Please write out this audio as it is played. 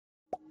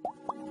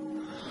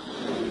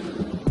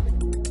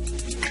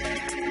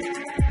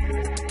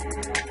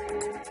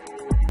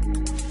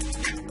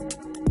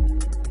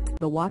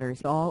the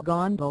water's all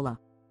gondola.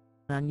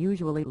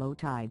 Unusually low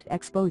tide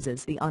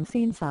exposes the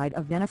unseen side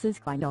of Venice's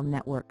canal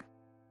network.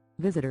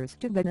 Visitors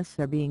to Venice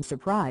are being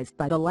surprised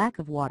by the lack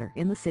of water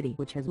in the city,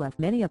 which has left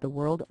many of the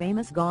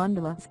world-famous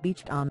gondolas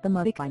beached on the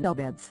muddy canal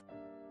beds.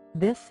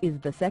 This is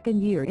the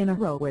second year in a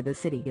row where the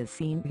city has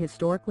seen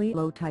historically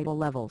low tidal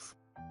levels.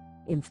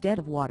 Instead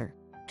of water,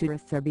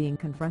 tourists are being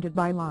confronted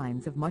by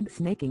lines of mud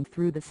snaking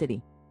through the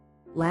city.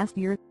 Last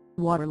year,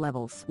 water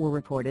levels were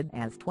reported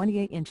as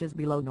 28 inches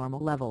below normal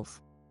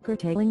levels,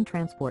 curtailing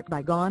transport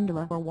by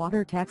gondola or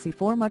water taxi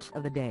for much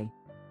of the day.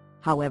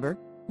 However,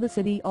 the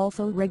city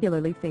also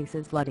regularly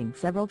faces flooding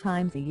several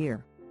times a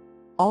year.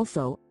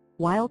 Also,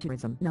 while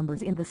tourism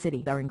numbers in the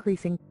city are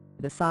increasing,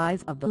 the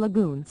size of the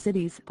lagoon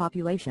city's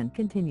population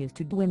continues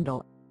to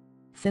dwindle.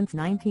 Since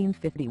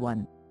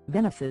 1951,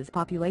 Venice's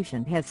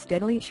population has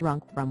steadily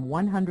shrunk from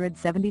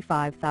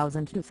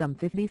 175,000 to some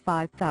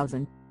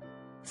 55,000.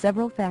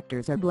 Several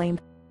factors are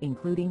blamed,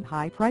 including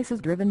high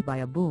prices driven by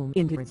a boom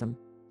in tourism,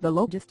 the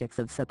logistics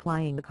of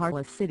supplying the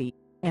carless city,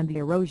 and the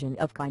erosion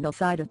of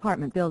canal-side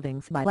apartment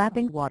buildings by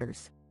lapping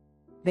waters.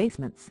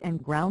 Basements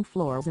and ground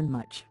floors in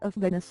much of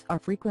Venice are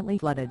frequently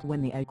flooded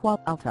when the acqua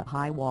alta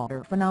high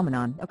water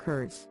phenomenon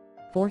occurs,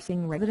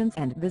 forcing residents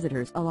and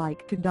visitors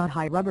alike to don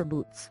high rubber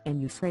boots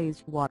and use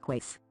raised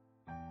walkways.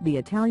 The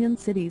Italian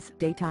city's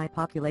daytime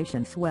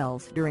population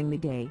swells during the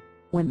day,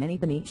 when many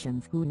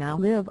Venetians who now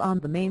live on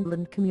the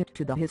mainland commute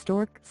to the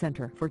historic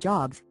center for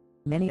jobs,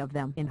 many of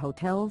them in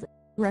hotels,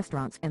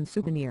 restaurants and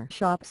souvenir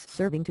shops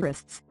serving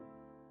tourists.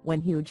 When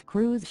huge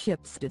cruise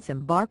ships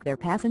disembark their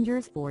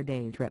passengers for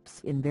day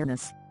trips in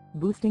Venice,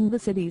 boosting the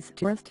city's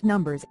tourist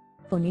numbers,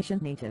 Venetian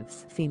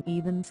natives seem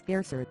even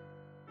scarcer.